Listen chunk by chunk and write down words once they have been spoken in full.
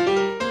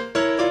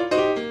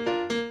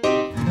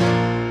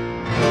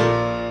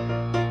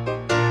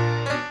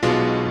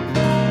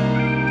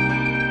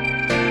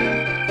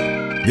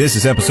This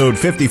is episode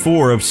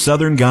 54 of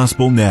Southern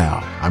Gospel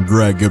Now. I'm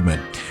Greg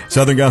Goodman.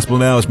 Southern Gospel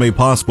Now is made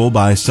possible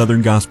by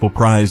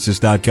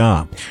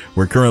SouthernGospelPrizes.com,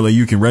 where currently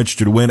you can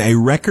register to win a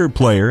record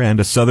player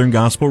and a Southern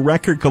Gospel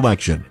record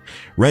collection.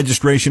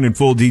 Registration and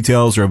full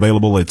details are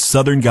available at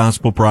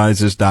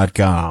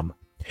SouthernGospelPrizes.com.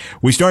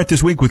 We start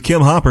this week with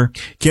Kim Hopper.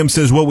 Kim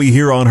says what we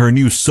hear on her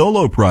new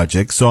solo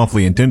project,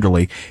 Softly and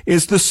Tenderly,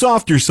 is the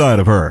softer side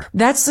of her.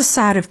 That's the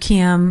side of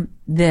Kim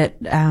that,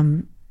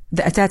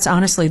 that's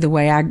honestly the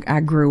way I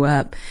grew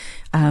up.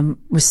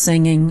 Was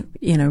singing,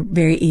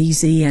 very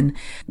easy and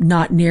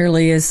not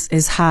nearly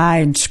as high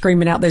and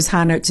screaming out those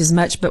high notes as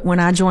much. But when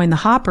I joined the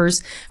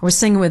Hoppers, I was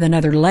singing with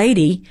another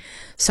lady.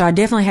 So I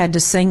definitely had to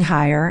sing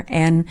higher.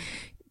 And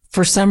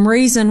for some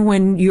reason,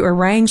 when you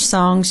arrange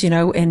songs,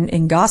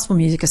 in gospel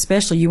music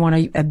especially, you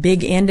want a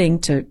big ending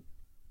to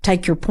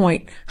take your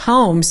point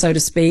home, so to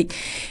speak.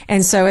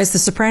 And so as the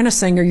soprano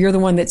singer, you're the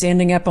one that's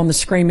ending up on the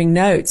screaming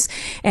notes.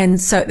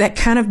 And so that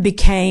kind of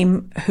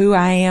became who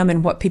I am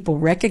and what people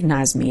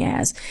recognize me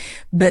as.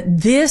 But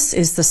this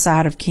is the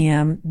side of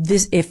Kim.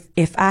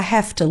 If I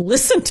have to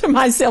listen to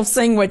myself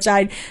sing, which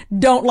I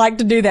don't like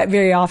to do that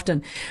very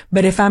often,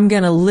 but if I'm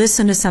going to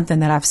listen to something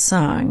that I've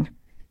sung,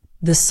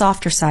 the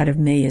softer side of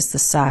me is the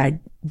side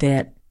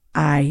that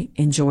I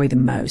enjoy the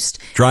most.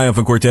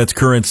 Triumphant Quartet's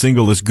current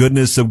single is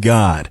Goodness of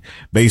God.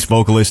 Bass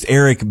vocalist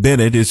Eric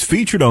Bennett is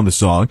featured on the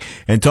song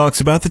and talks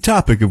about the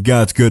topic of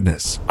God's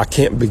goodness. I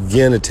can't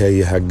begin to tell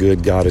you how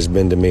good God has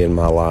been to me in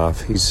my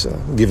life. He's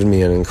given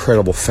me an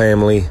incredible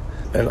family,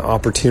 an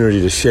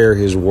opportunity to share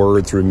His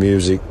word through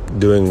music,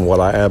 doing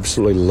what I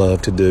absolutely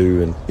love to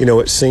do. And,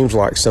 it seems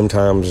like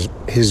sometimes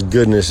His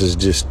goodness is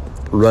just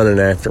running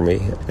after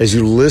me. As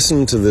you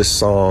listen to this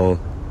song,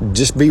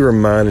 just be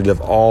reminded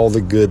of all the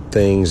good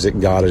things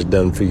that God has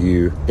done for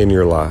you in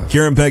your life.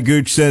 Karen Peck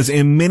Gooch says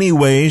in many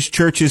ways,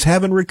 churches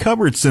haven't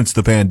recovered since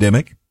the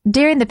pandemic.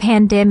 During the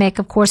pandemic,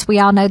 of course, we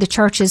all know the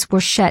churches were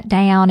shut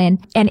down,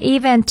 and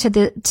even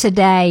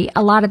today,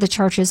 a lot of the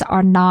churches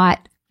are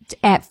not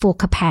at full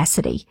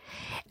capacity.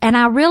 And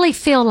I really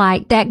feel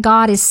like that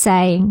God is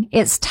saying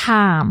it's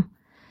time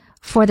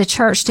for the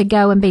church to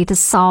go and be the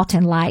salt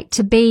and light,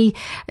 to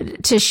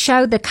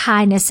show the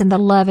kindness and the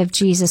love of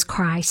Jesus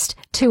Christ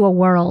to a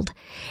world.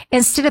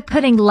 Instead of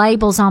putting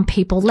labels on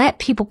people, let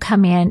people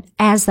come in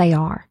as they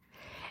are.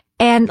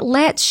 And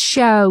let's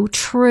show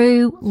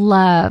true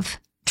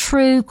love,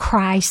 true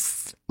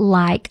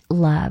Christ-like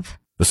love.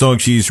 The song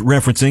she's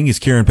referencing is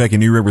Karen Peck and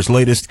New River's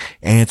latest,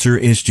 Answer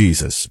is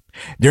Jesus.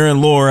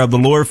 Darren Lohr of the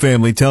Lohr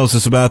family tells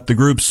us about the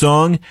group's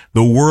song,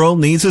 The World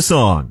Needs a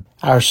Song.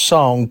 Our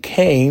song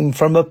came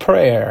from a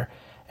prayer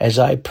as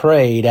I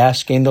prayed,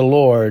 asking the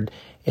Lord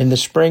in the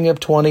spring of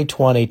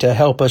 2020 to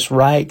help us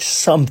write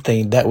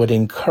something that would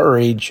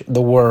encourage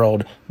the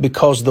world,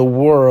 because the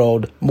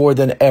world more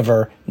than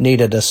ever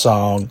needed a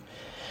song.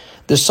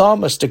 The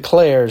psalmist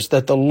declares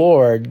that the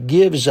Lord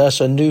gives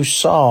us a new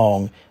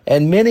song,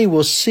 and many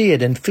will see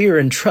it and fear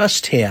and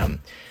trust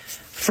Him.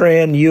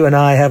 Friend, you and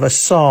I have a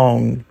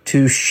song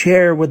to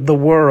share with the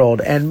world,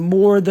 and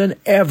more than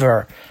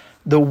ever,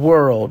 the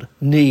world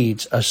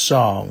needs a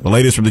song. The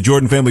latest from the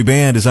Jordan Family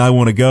Band is I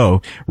Want to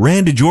Go.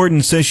 Randy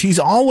Jordan says she's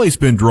always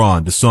been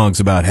drawn to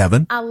songs about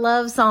heaven. I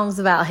love songs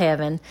about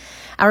heaven.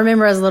 I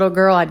remember as a little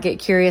girl, I'd get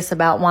curious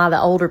about why the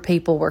older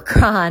people were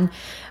crying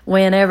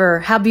whenever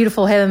How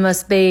Beautiful Heaven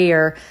Must Be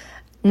or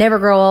Never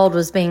Grow Old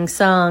was being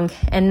sung.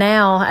 And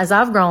now, as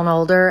I've grown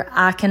older,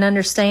 I can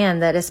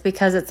understand that it's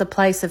because it's a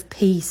place of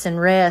peace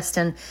and rest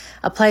and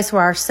a place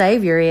where our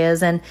Savior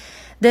is. And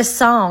this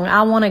song,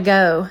 I Want to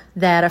Go,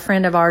 that a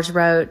friend of ours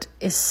wrote,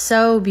 is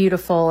so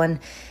beautiful and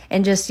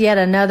just yet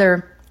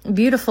another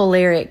beautiful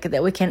lyric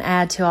that we can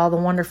add to all the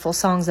wonderful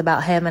songs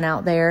about heaven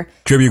out there.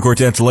 Tribute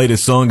Quartet's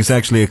latest song is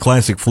actually a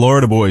classic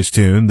Florida Boys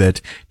tune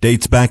that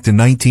dates back to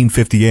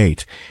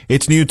 1958.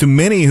 It's new to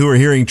many who are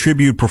hearing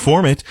Tribute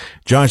perform it.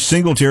 Josh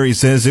Singletary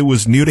says it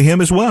was new to him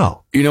as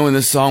well. When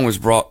this song was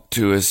brought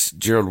to us,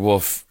 Gerald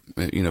Wolfe,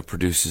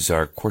 produces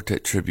our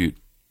Quartet Tribute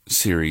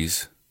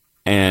series,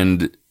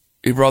 and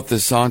he brought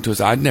this song to us.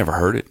 I'd never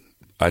heard it.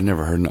 I'd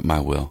never heard Not My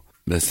Will.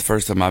 That's the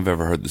first time I've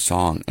ever heard the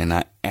song, and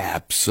I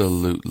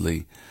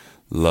absolutely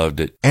loved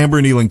it.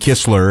 Amber Nealon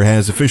Kistler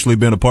has officially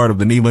been a part of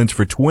the Nealons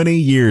for 20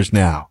 years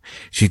now.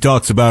 She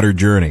talks about her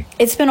journey.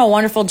 It's been a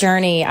wonderful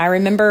journey. I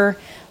remember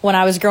when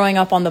I was growing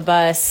up on the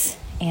bus,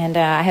 and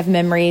I have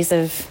memories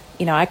of,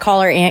 I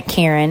call her Aunt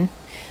Karen,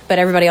 but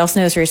everybody else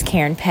knows her as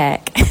Karen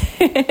Peck.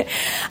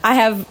 I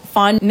have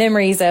fond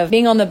memories of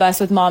being on the bus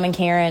with Mom and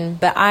Karen,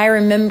 but I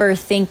remember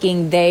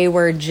thinking they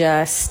were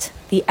just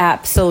the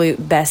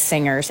absolute best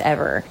singers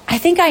ever. I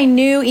think I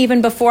knew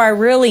even before I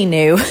really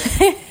knew,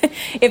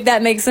 if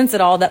that makes sense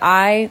at all, that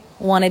I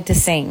wanted to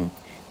sing.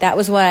 That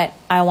was what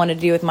I wanted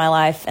to do with my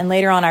life. And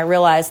later on, I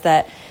realized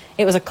that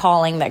it was a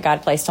calling that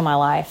God placed on my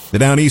life. The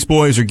Down East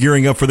boys are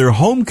gearing up for their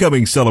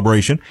homecoming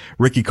celebration.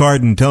 Ricky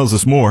Carden tells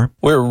us more.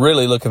 We're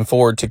really looking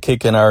forward to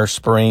kicking our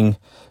spring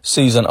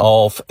season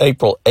off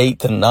April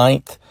 8th and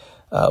 9th.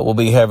 we'll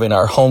be having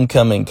our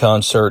homecoming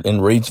concert in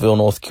Reidsville,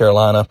 North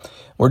Carolina.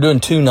 We're doing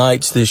 2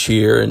 nights this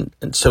year,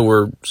 and so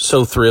we're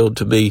so thrilled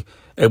to be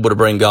able to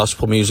bring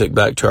gospel music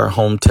back to our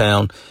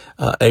hometown.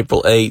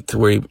 April 8th,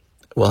 we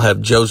will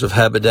have Joseph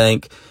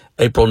Habedank.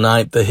 April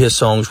 9th, the His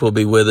Songs will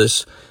be with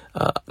us.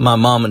 My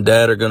mom and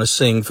dad are going to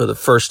sing for the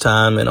first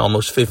time in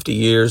almost 50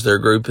 years. Their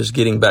group is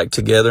getting back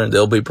together, and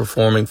they'll be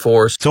performing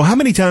for us. So how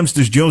many times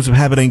does Joseph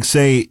Habedank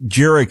say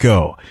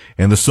Jericho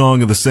in the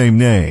song of the same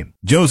name?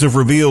 Joseph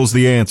reveals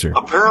the answer.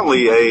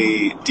 Apparently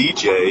a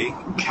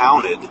DJ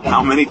counted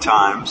how many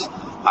times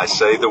I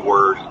say the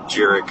word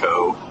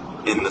Jericho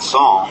in the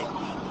song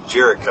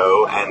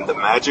Jericho, and the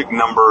magic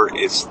number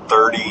is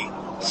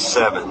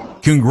 37.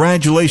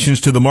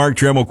 Congratulations to the Mark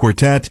Dremel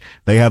Quartet.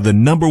 They have the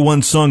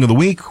 #1 song of the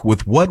week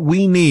with What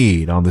We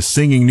Need on the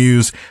Singing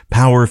News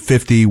Power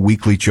 50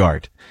 weekly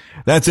chart.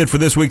 That's it for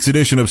this week's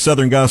edition of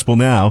Southern Gospel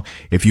Now.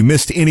 If you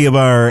missed any of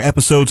our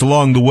episodes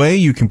along the way,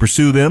 you can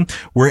pursue them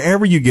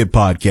wherever you get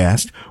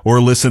podcasts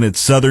or listen at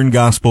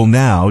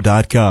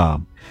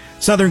southerngospelnow.com.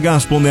 Southern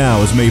Gospel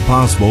Now is made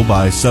possible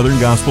by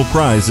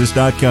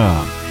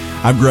southerngospelprizes.com.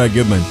 I'm Greg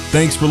Goodman.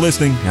 Thanks for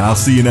listening, and I'll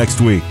see you next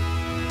week.